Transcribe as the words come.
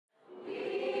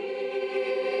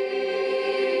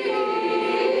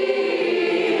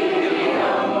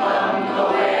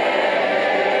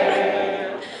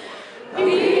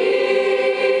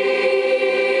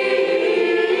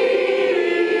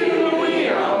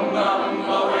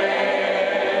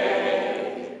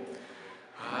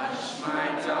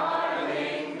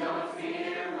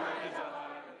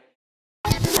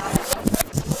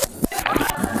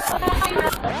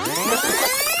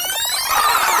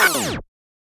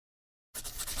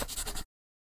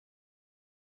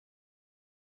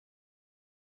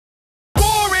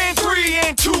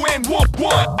when,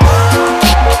 what?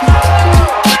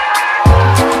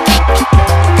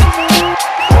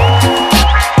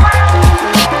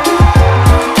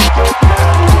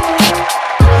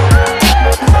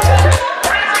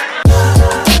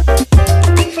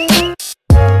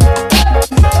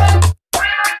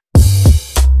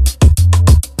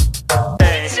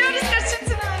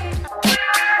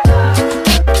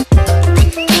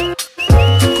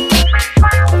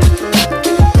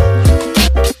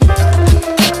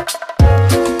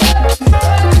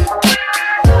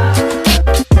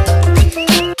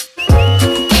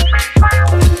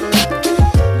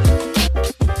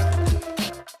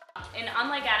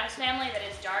 Unlike Addams Family, that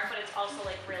is dark, but it's also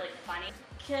like really funny.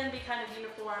 Can be kind of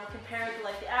uniform compared to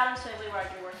like the Addams Family, where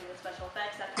you're working with special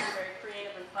effects. That can be very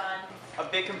creative and fun. A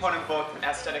big component, both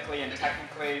aesthetically and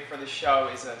technically, for the show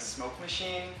is a smoke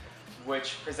machine,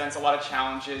 which presents a lot of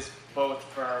challenges, both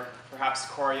for perhaps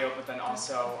choreo, but then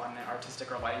also on an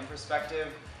artistic or lighting perspective.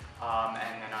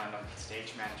 And then on the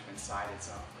stage management side, it's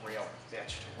a real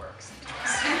bitch to work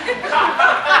sometimes.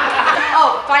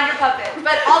 Oh, find your puppet.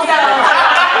 But also,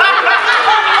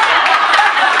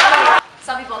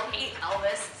 some people hate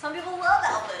Elvis, some people love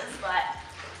Elvis, but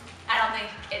I don't think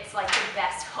it's like the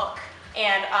best hook.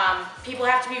 And people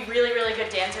have to be really, really good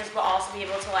dancers, but also be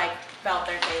able to like belt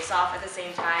their face off at the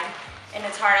same time. And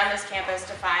it's hard on this campus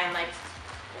to find like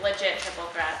legit triple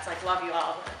threats. Like, love you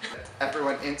all.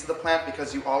 Everyone into the plant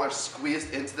because you all are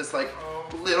squeezed into this like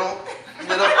little thing,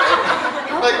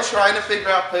 like trying to figure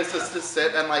out places to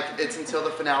sit, and like it's until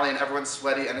the finale and everyone's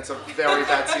sweaty and it's a very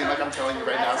bad scene, like I'm telling you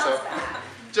right now. So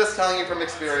just telling you from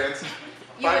experience.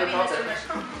 Find your puppet. I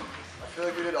feel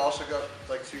like we did All Shook Up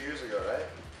like 2 years ago, right?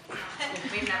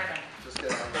 We've never done it. Just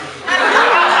kidding.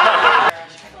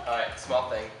 Alright, small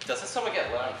thing. Doesn't someone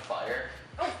get lit on fire?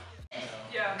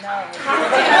 Yeah. No.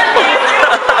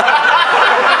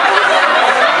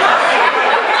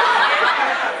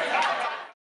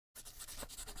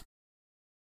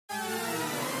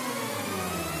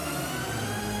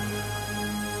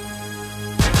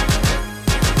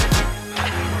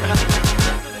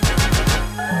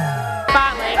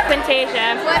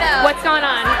 What's going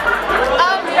on?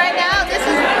 Right now, this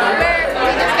is where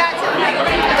we just got to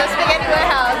the Spaghetti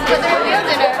Warehouse for the reveal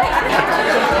dinner.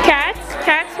 Cats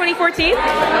 2014?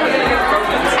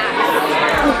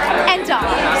 And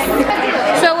dogs.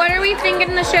 So what are we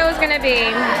thinking the show is going to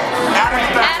be?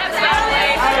 Addams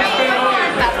Family.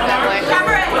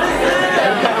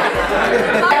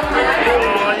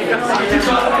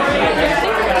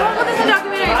 Oh, this is a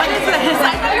documentary. What is this? I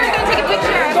thought you were going to take a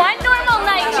picture. One normal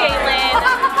night, Jalen.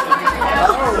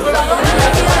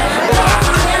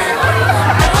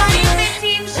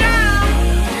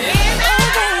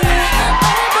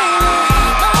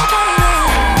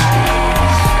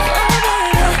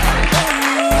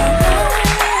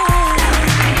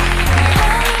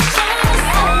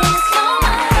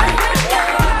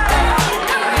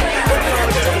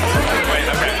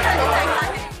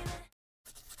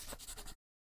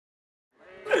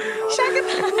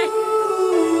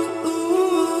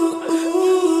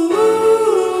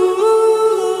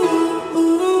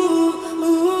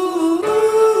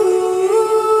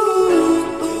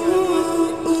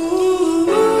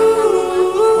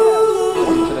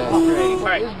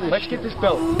 Let's get this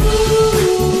built.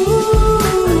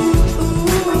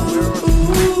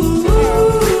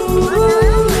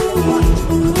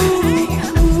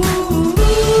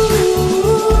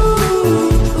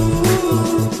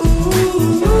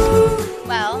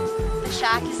 Well, the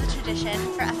shack is a tradition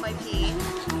for FYP,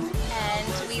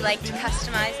 and we like to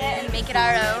customize it and make it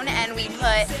our own, and we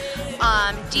put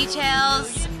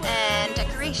details and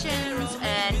decorations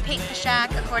and paint the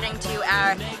shack according to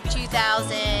our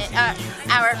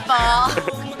our fall.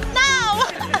 No!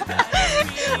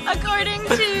 According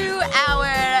to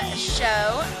our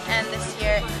show, and this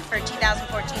year for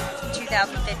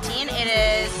 2014-2015, it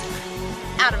is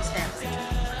Addams Family.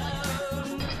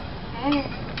 Hey,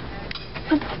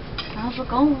 how's it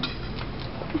going?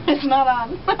 It's not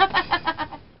on.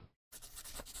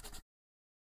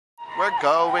 We're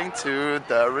going to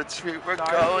the retreat. We're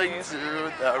going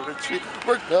to the retreat.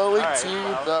 We're going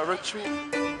to the retreat.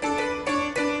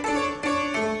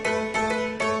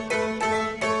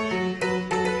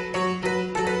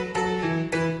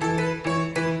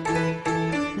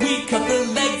 We cut the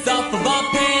legs off of our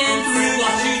pants, threw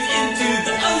our shoes into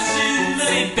the ocean,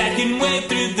 slid back and wave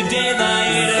through the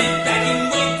daylight, slid back and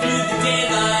wave through the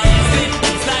daylight, slip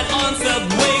and slide on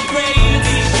subway grades,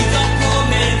 these shoes are poor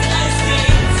man's ice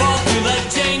skates, fall through like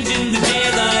change in the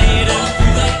daylight, fall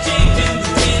through like change in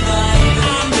the daylight.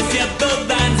 I'm the yellow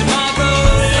lines in my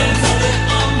road, and so that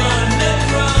I'm on the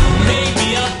road,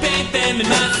 maybe I'll paint them in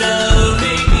my style.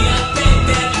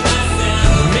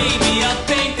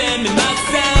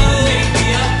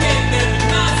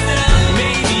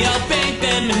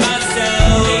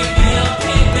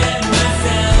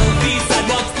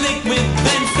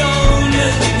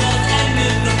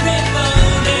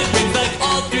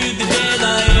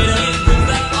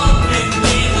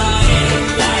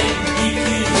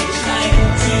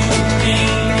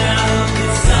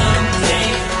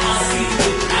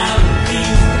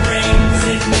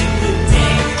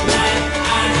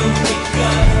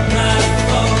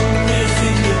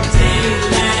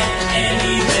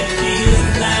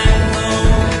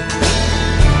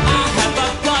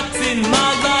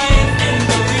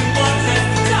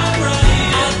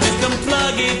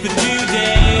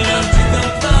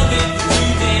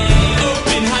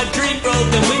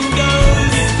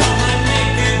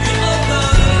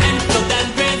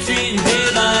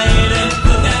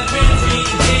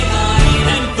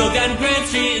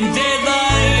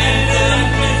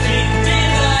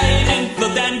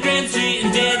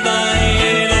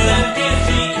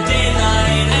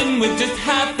 just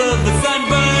half of a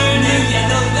sunburn. You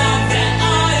yellow like that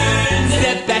iron.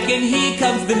 Step back and here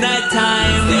comes the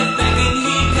nighttime. Step back and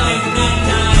here comes the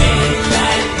nighttime.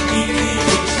 Daylight, easy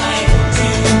to try to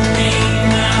make.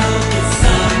 I hope that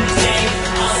someday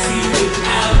I'll see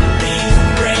without these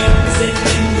frames. And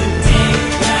in the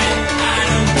daylight,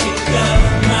 I don't pick up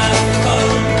my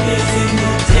phone. 'Cause in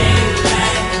the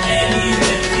daylight,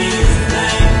 anywhere feels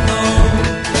like home.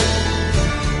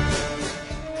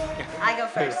 I go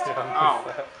first. Oh.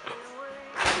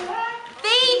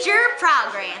 Feed your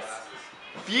progress.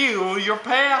 Fuel your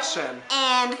passion.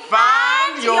 And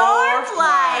Find your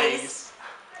place.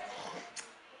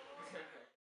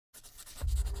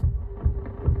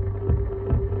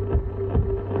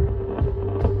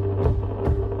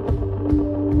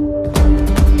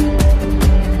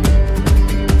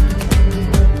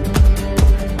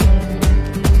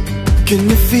 Can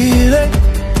you feel it?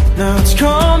 Now it's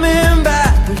coming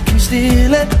back. We can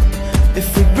steal it.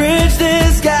 If we bridge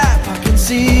this gap, I can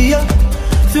see you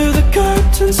through the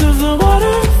curtains of the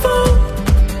waterfall.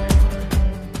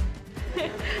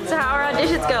 So how are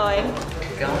auditions going?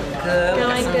 Going good. Going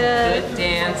Got some good. Good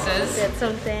dances. Did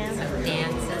some dance. Some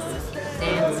dances.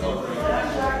 Dancing.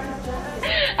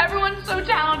 Everyone's so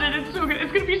talented. It's so good.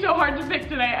 It's gonna be so hard to pick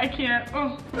today. I can't.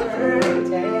 Oh.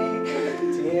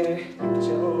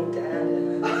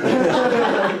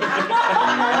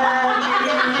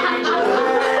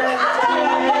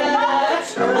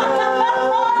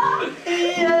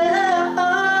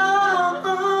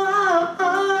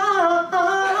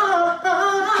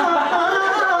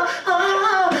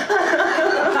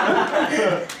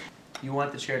 You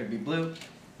want the chair to be blue,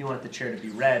 you want the chair to be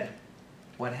red.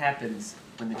 What happens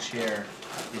when the chair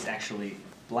is actually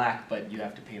black, but you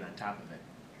have to paint on top of it?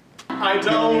 I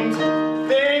don't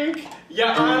think you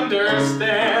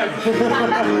understand.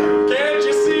 Can't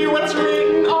you see what's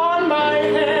written on my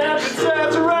hand? It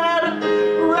says red,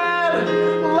 red,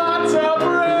 lots of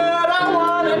red. I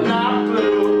want it not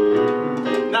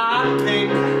blue, not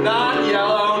pink, not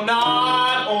yellow,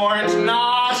 not orange,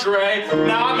 not gray,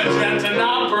 not magenta,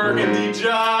 not burgundy,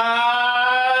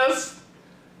 just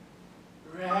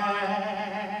red.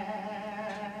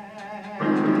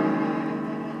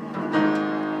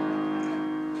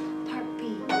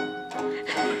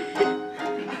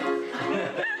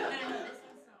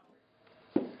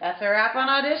 That's a wrap on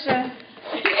audition.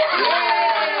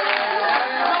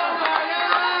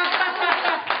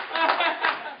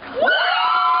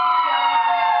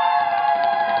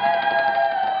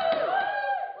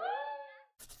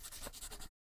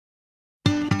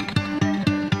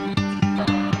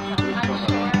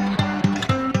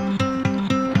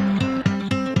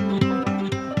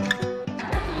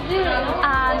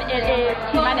 It is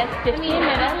T-minus 15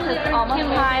 minutes. It's almost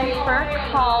time for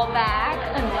callback.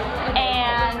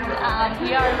 And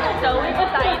we are so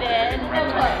excited.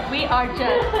 We are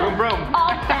just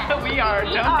all set. We are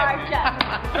just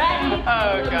ready to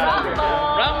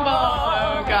Rumble!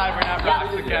 Oh God, we're not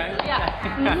rocks again. Yeah.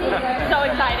 So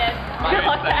excited. Good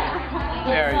luck,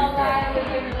 Very good.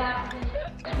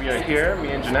 We are here. Me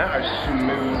and Jeanette are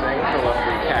smoothing the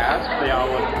lovely cast. They all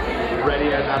look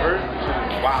ready as ever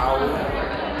to wow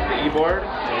the e-board.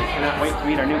 And cannot wait to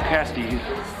meet our new casties.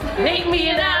 Make me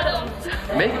an Addams.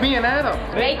 Make me an Addam.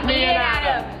 Make me an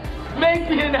Addams. Make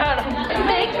me an Addam.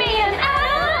 Make me an Addams.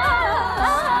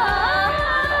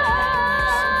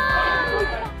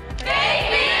 Make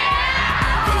me an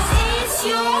Addams. 'Cause it's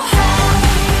your heart.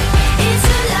 It's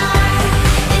alive.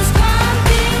 It's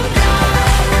pumping blood.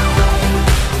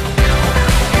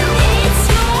 It's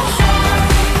your heart.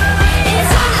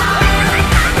 It's alive.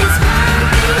 It's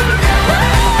pumping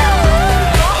blood.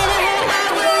 I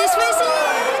was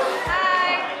racing. Hi.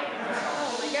 Oh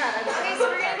my god. Okay, so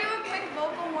we're gonna do a quick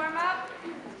vocal warm-up.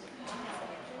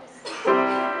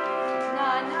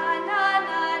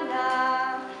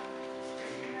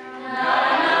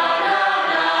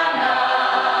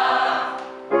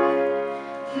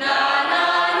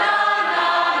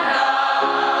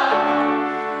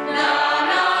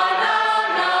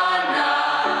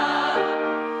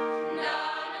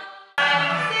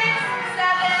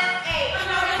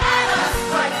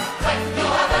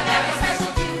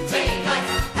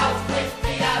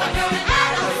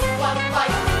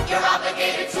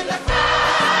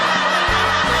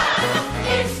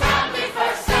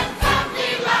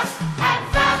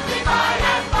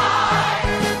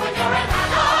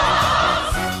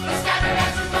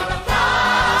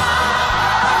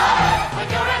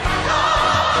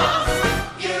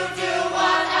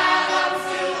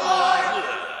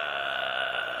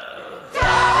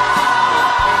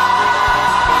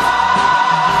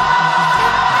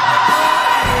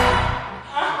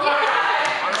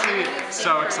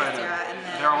 So excited.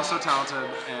 They're all so talented,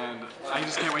 and I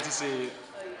just can't wait to see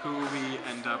who we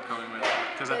end up going with.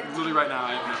 Because literally right now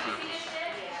I have no clue.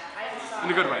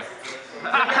 In a good way.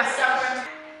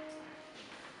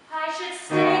 I should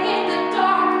stay in the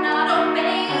dark, not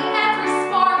obey every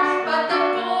spark, but the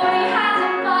boy has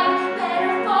a bite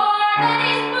better far than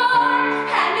he's born,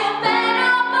 and he'll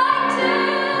better bite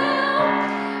too.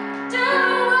 Do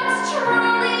what's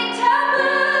truly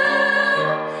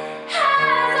taboo,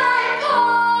 as I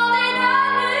called in a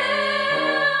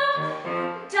new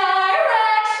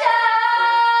direction.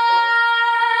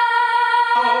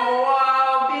 Oh,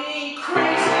 I'll be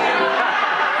crazier.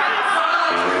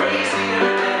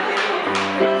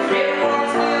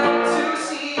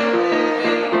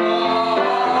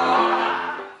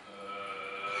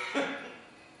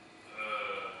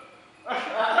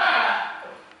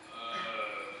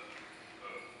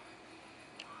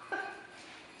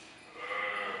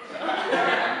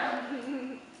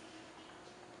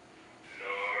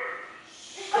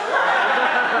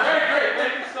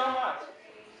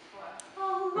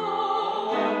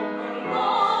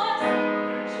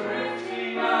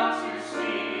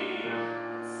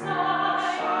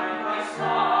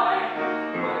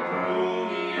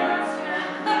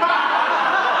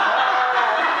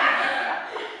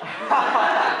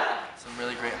 Some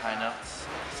really great high notes,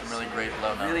 some really great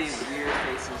low notes. Really weird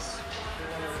faces.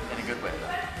 In a good way,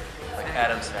 though. Like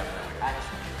Addams Family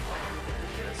Musical.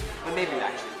 But maybe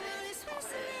actually.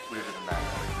 Weirder than that,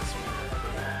 like this week.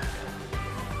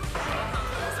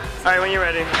 Alright, when you're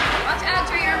ready. Watch out,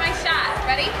 trigger my shot.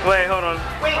 Ready? Wait, hold on.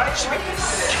 Wait, what are you doing?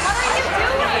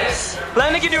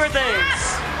 Let Nikki do her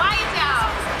things. Quiet down.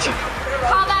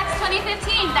 Callbacks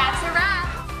 2015, that's a wrap.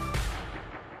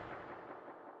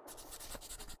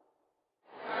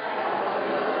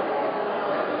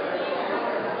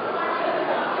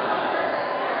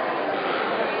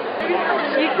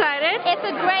 You excited? It's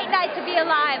a great night to be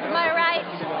alive, am I right?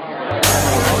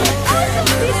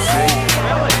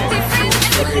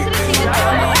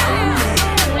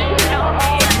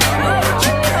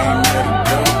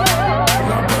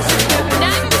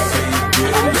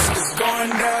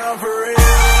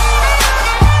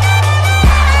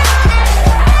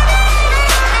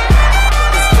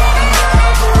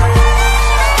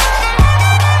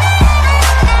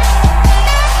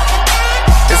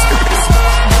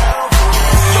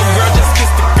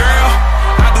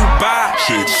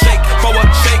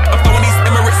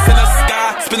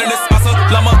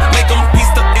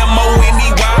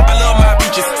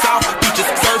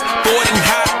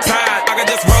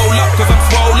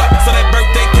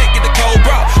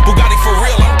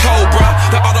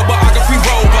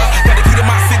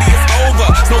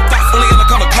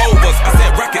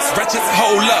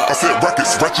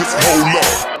 Just hold up.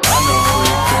 I know who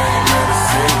you came here to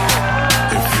see.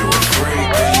 If you afraid,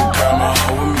 then you come on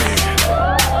with me.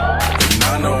 And I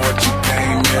know what you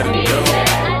came here to do.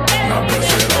 Now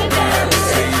bust it open, let me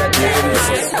see you did.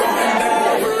 It's going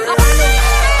down for real.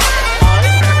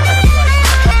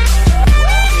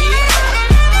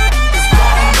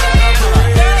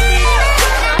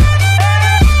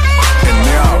 And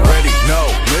they already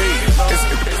know me.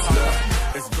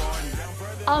 It's going down for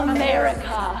real.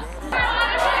 America.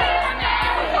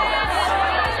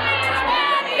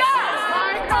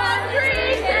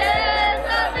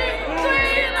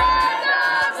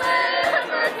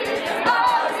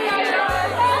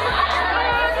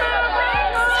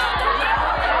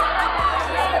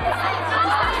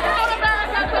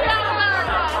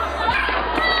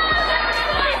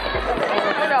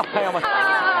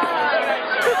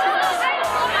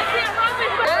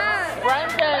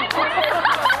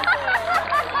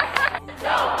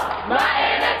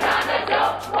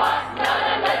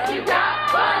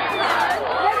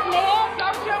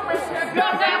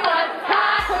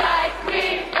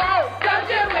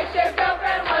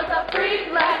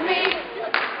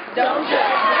 Don't you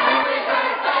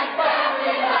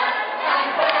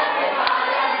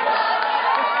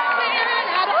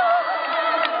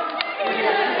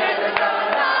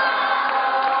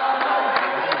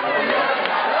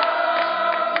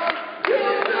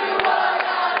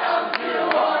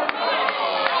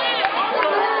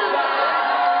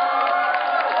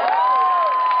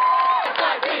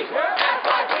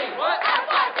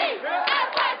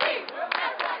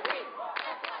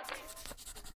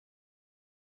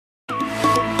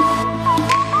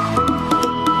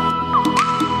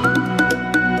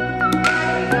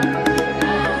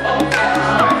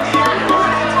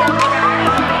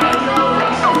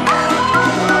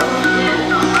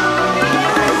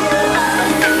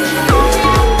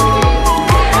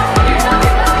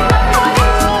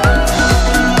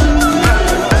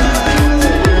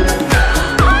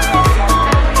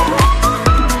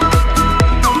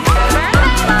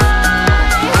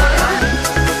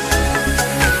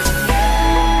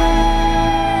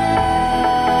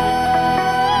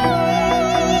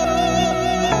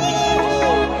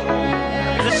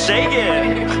Shake it.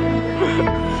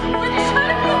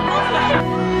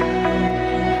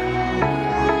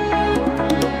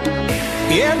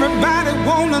 Everybody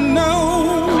wanna know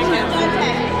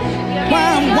why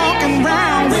I'm walking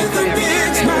around with a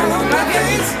big smile on my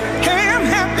face. Hey, I'm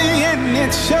happy and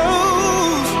it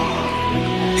shows.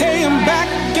 Hey, I'm back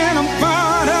and I'm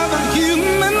part of the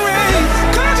human race.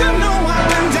 'Cause you know I've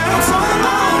been down so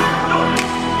long.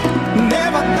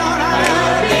 Never thought I'd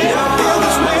ever feel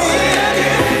this way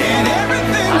again. And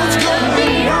everything was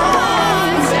going wrong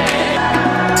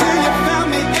till you found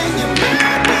me and you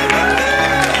made me believe.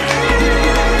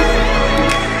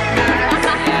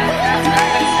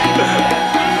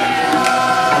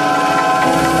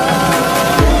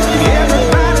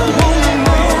 Everybody wanna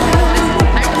know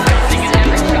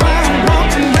why I'm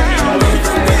walking around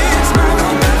with a big smile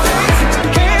on my face.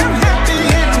 Hey, I'm happy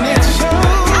and it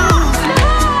shows.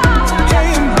 Hey,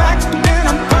 I'm back and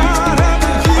I'm part of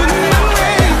the human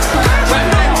race. 'Cause you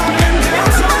know I've been down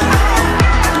so long.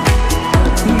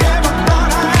 Never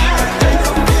thought I'd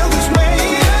ever feel this way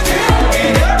again.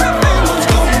 And everything was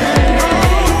going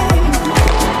wrong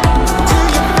till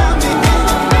you found me and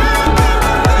you made me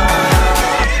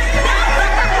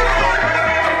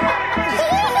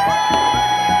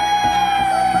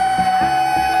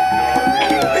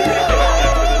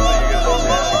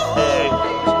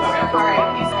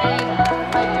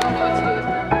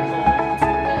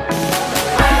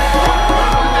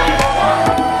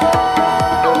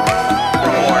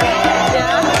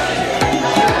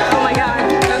Oh my god.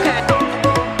 Okay.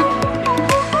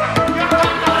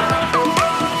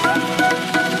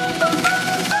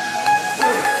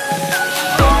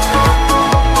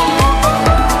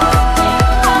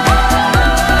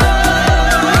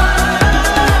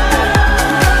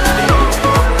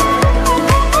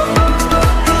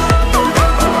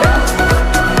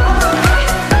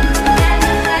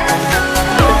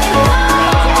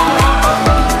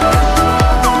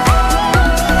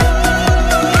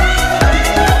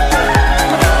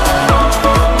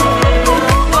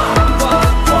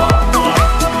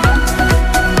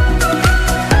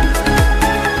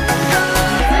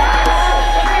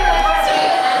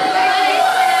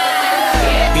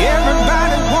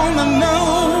 Everybody wanna know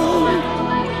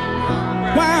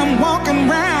why I'm walking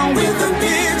around with a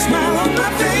big smile on my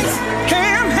face. Hey,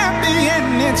 I'm happy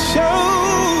and it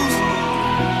shows.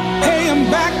 Hey, I'm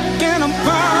back and I'm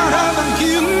part of the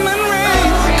human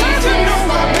race. 'Cause you know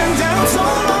I've been down so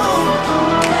long.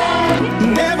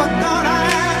 Never thought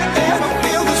I'd ever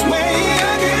feel this way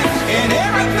again. And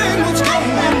everything was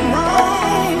going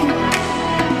wrong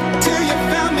till you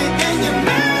found me and you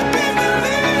made me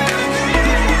believe.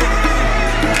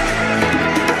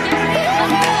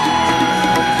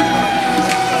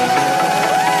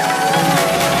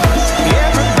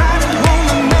 Everybody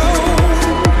wanna know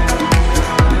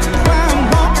why I'm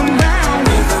walking around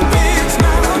with a big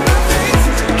smile on my face.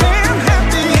 Hey, I'm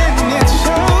happy and it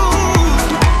shows.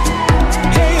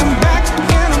 Hey, I'm back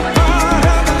and I'm part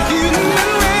of the human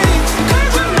race.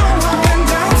 'Cause you know I've been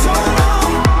down so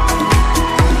long.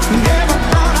 Never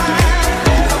thought I'd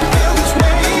ever feel this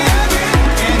way again.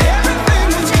 And everything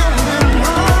was going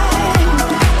wrong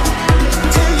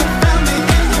till you found me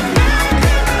and you made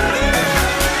me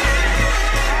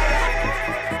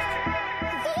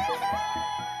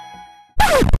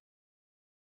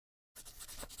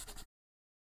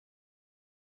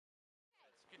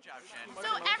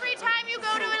So every time you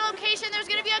go to a location, there's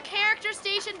going to be a character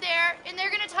stationed there, and they're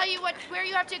going to tell you where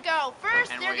you have to go.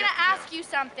 First, they're going to ask you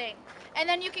something, and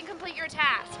then you can complete your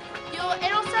task.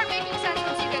 It'll start making sense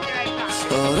once you get there, I promise.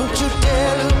 Oh, don't you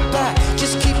dare look back,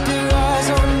 just keep your eyes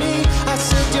on me. I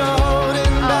said you're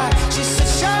holding back. She said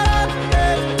shut up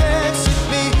and dance with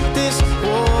me. This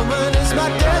woman is my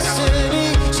destiny.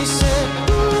 She said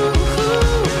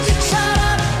ooh,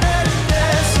 shut up and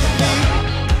dance with me.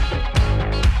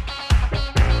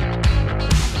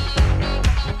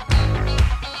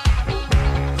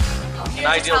 You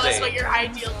have to tell us what your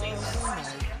ideal date is.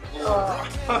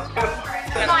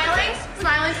 Smiling?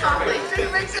 Smiling softly.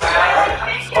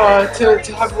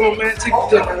 To have a romantic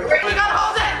dinner. You gotta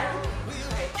hold it!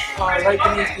 Right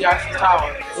beneath the Eiffel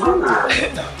Tower.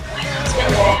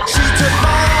 She took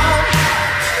my arm,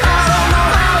 I don't know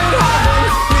how it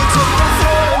happened. We took the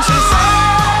floor and she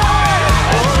said,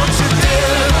 oh, don't you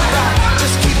dare look back,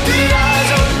 just keep your eyes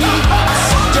on me. I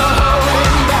said you're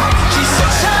holding back. She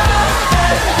said shut up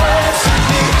and dance with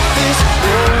me. This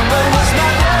woman was my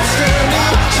destiny.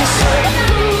 She said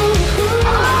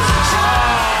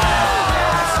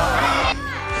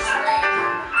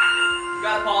You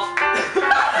got it, Paul.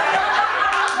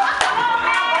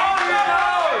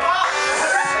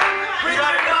 We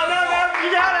got it.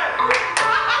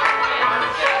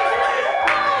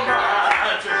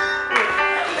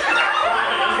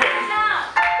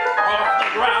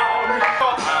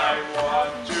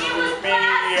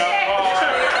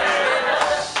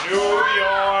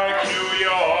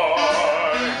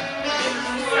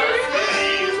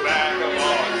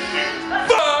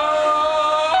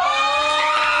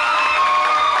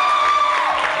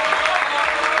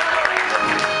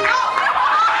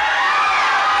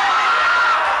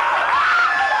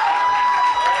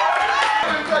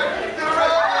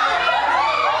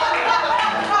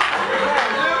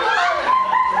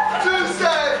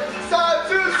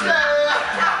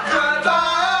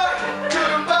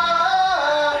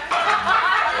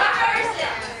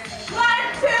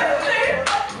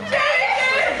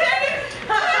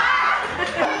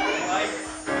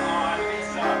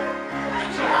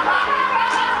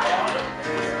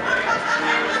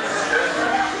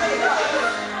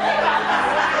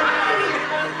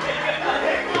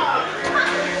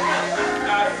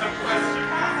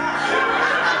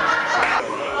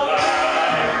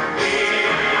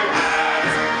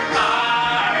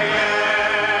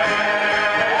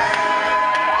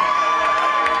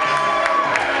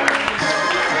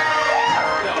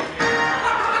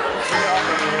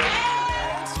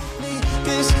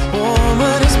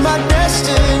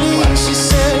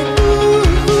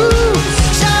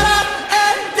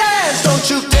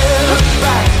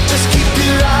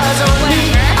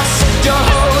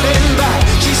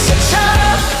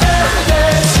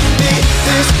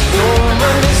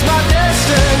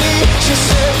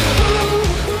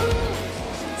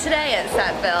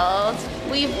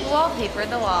 wallpapered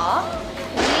the wall.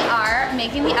 We are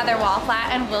making the other wall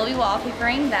flat and we'll be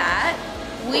wallpapering that.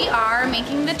 We are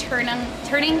making the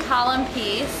turning column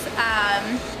piece,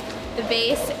 the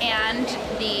base and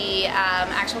the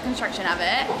actual construction of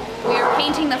it. We are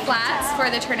painting the flats for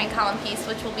the turning column piece,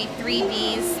 which will be 3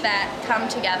 V's that come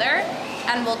together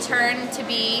and will turn to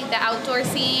be the outdoor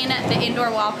scene, the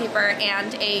indoor wallpaper,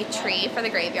 and a tree for the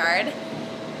graveyard.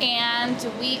 And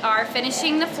we are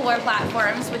finishing the floor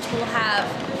platforms, which will have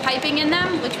piping in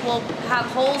them, which will have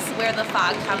holes where the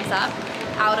fog comes up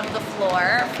out of the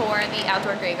floor for the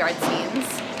outdoor graveyard scenes.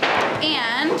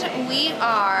 And we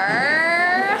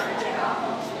are,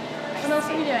 what else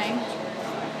are we doing?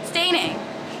 Staining.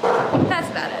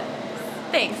 That's about it.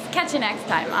 Thanks. Catch you next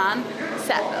time on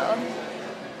Setville.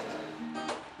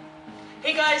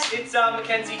 Hey guys, it's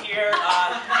Mackenzie here.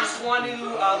 Just want to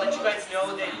let you guys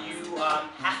know that you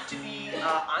have to be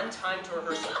on time to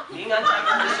rehearsal. Being on time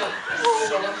to rehearsal is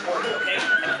so important, okay? I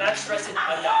cannot stress it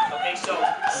enough, okay? So,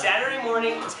 Saturday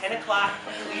morning, 10 o'clock,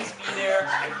 please be there.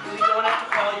 I really don't have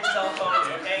to call your cell phones,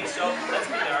 okay? So, let's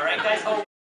be there, alright guys? Oh,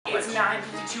 it's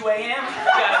 9:52 a.m.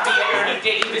 Gotta be at Ernie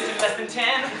Davis in less than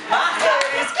 10. My hair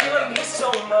is killing me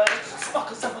so much.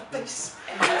 Sparkles on my face.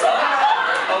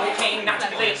 Okay, not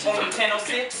too late, only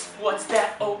 10:06. What's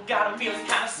that? Oh God, I'm feeling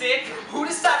kinda sick. Who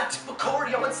decided to record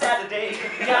you on Saturday?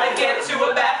 Gotta get to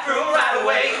a bathroom right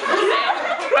away. Who's there?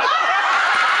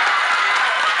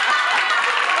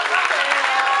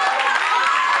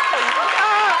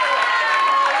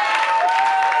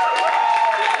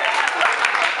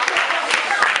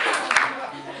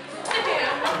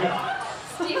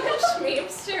 Steven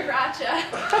Schmeeps Sriracha.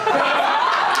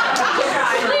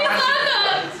 Please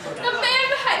welcome the man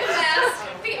behind the mask,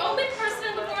 the only person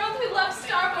in the world who loves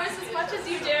Star Wars as much as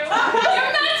you do. Your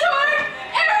mentor,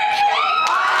 Eric King!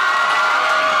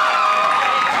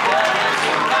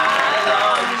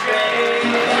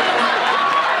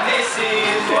 This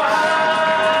is why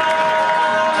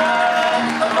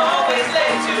I'm always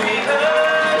late to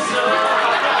rehearsal.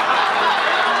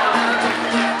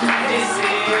 This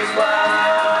is why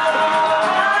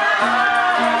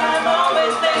I'm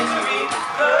always late to rehearsal.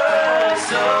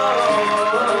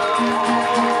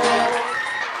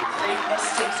 Late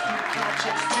mistakes, group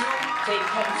projects too. Take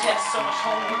home tests, so much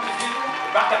homework to do.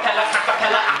 Rockapella,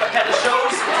 acapella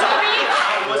shows. Sorry,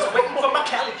 I was waiting for my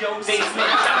Calios. Basement,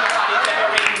 shower party,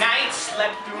 February night.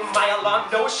 Slept through my alarm,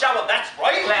 no shower, that's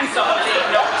right. Class all day,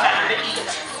 no time to eat.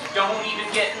 Don't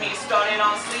even get me started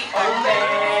on sleep. Oh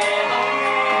man,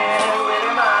 when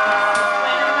am I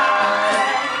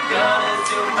gonna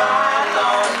do my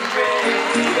laundry?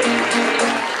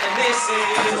 And this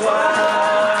is why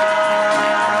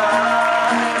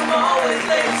I'm always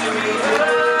late to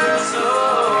rehearsal.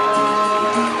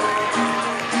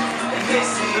 And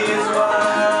this is why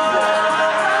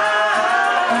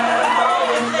I'm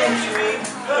always late to rehearsal.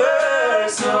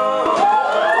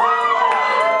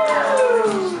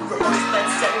 Rehearse that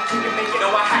 17 to make it. No,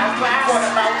 I have class. What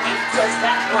about 8 does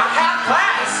that? No, I have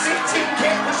class. 16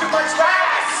 can't push it much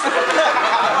fast.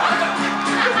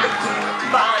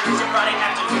 Fine, it's a Friday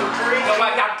afternoon free. No,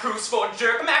 I got proofs for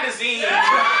Jerk Magazine.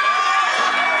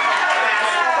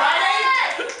 Friday?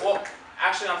 Well,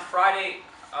 actually on Friday,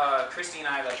 Christy and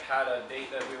I had a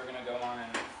date that we were gonna go on,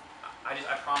 and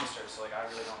I promised her, so I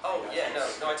really don't. Oh yeah,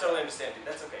 no, I totally understand, dude.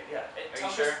 That's okay. Yeah. Are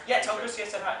you sure? Yeah, tell Christy I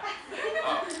said hi.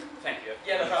 Oh, thank you.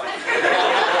 Yeah, no problem.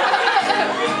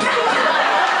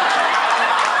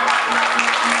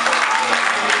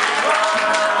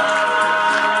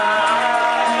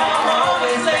 I'm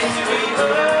always late to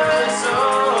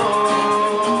rehearsal,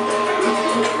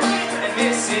 and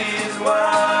this is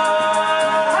why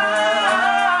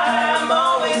I'm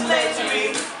always late to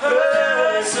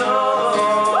rehearsal.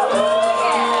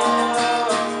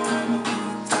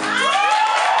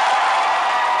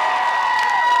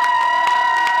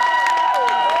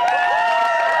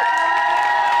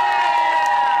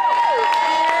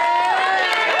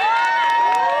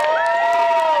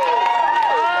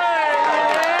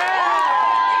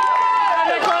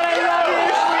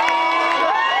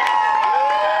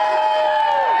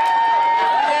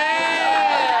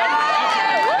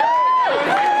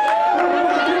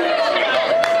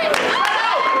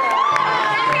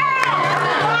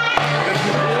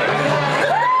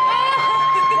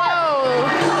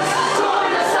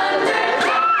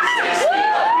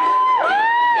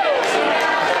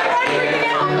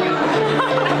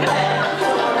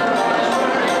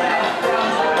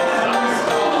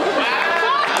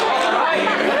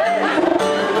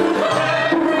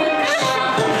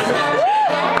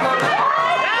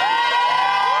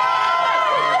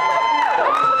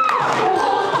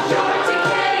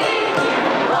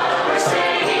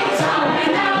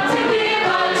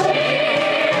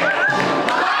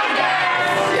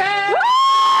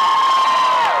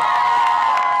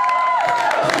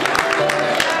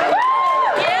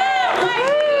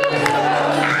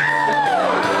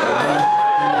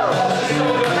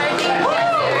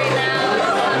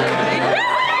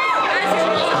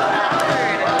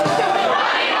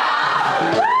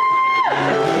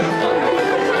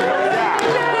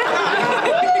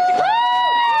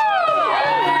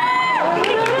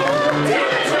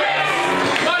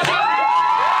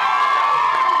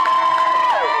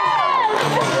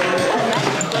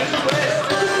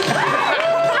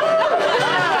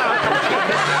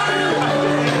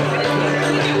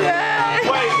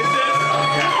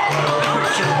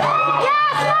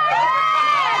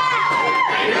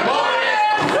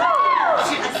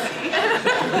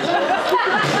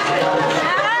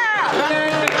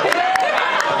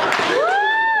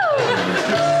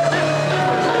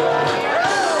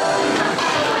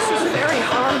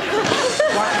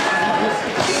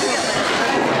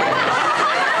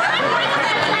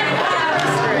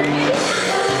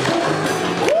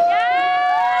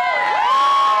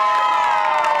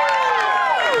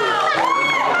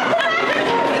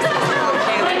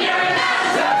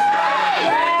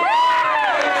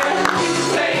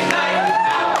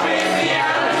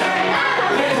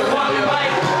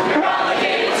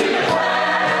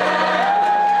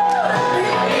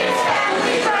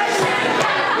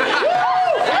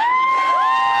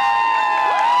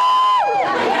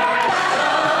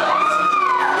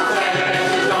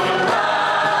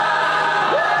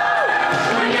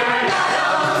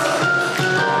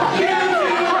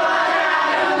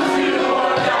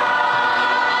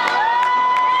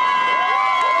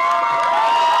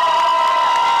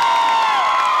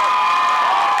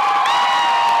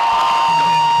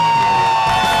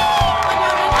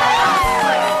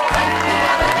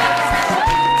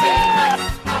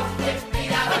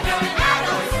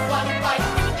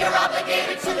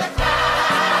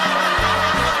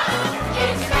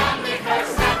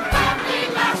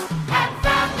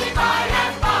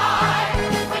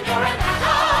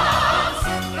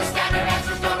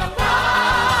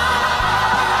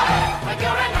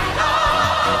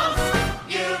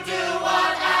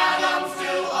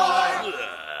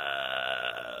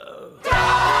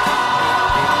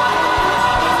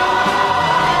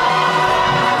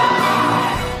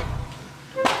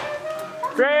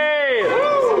 Great!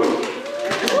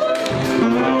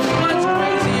 Much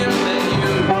crazier than you.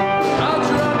 I'll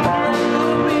drop the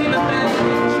rainbow, be the man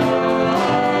in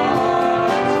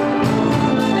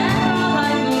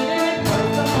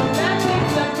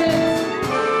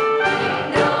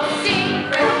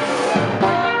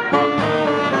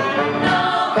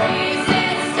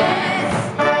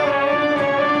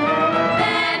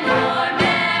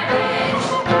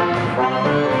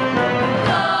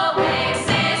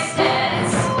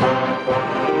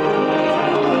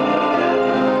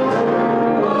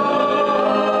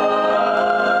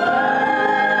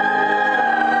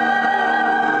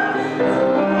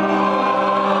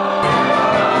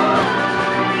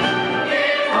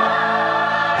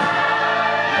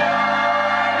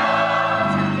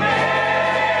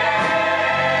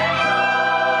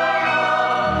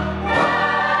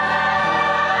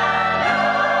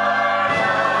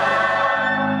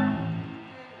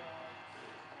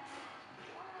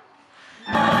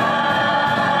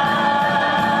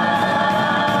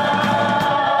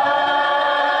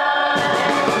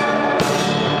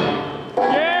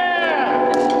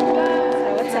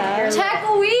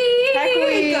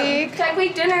Tech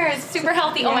Week dinner is super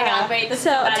healthy. Oh my god, wait. This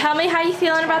So tell me how you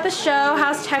feeling about the show.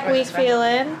 How's Tech Week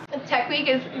feeling? Tech Week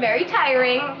is very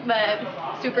tiring, but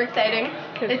super exciting.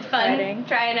 It's fun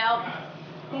trying out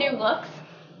new looks.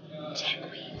 Tech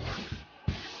Week.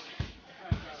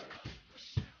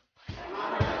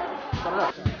 Shut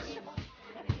up.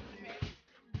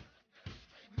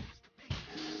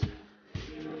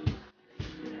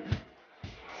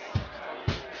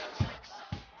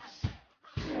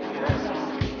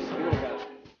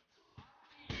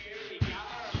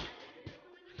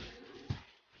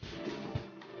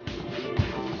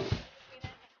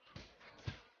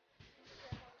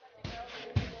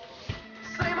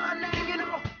 Say my name, you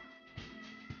know.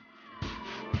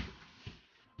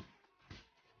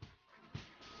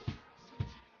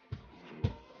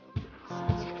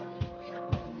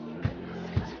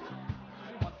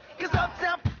 Cause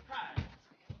Uptown.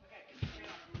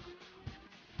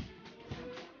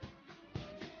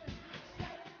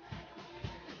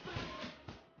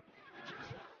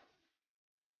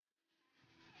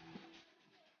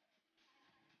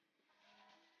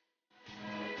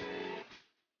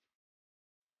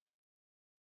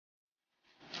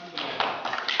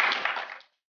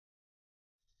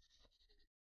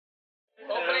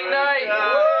 Opening night! Oh,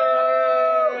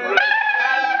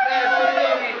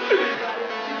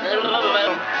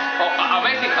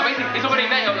 amazing, amazing. It's opening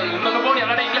night. No puedo ni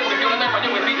hablar en inglés porque estoy hablando en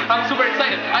español. I'm super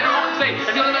excited. I don't know what to say.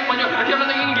 Estoy hablando en español. Estoy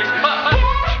hablando en inglés.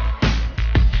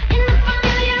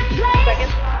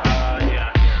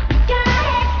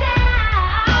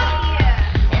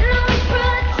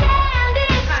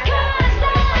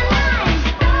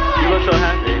 You look so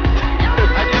happy. I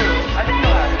do. I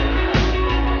feel happy.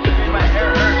 My hair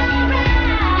hurts.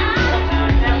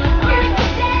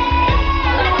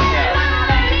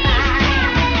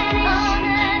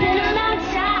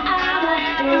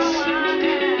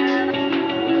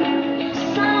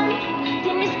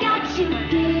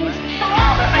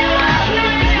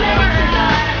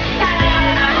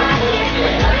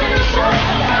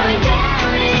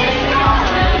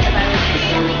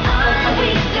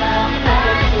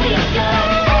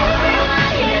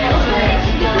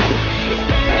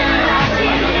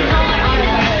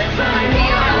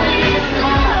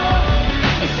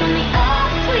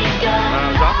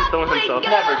 Raff is still with himself.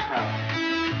 Never.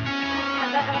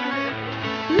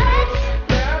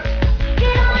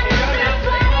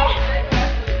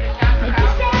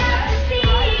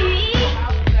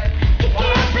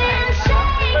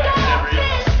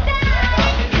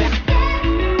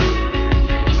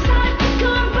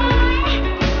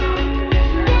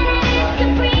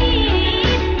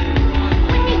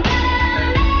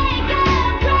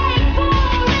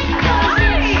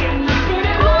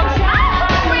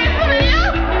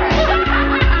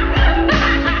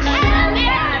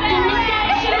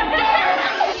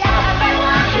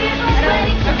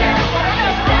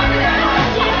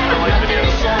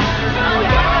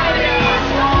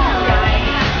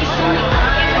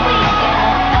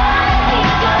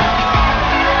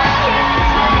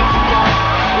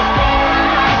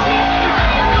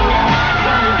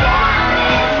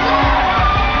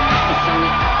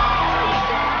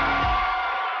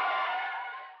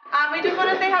 We just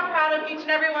want to say how proud of each and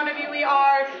every one of you we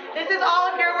are. This is all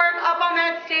of your work up on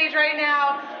that stage right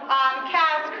now.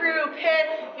 Cast, crew,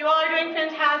 pit, you all are doing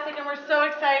fantastic, and we're so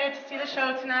excited to see the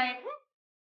show tonight.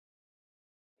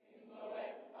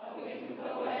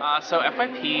 So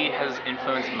FYP has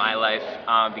influenced my life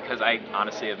because I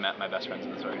honestly have met my best friends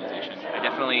in this organization. I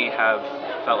definitely have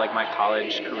felt like my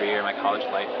college career, my college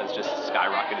life has just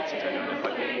skyrocketed since I joined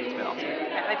FYP. It's been awesome.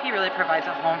 FYP really provides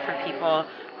a home for people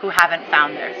who haven't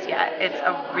found theirs yet. It's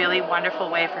a really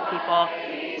wonderful way for people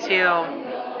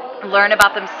to learn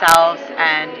about themselves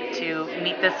and to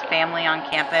meet this family on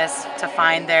campus, to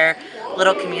find their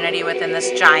little community within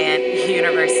this giant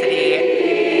university.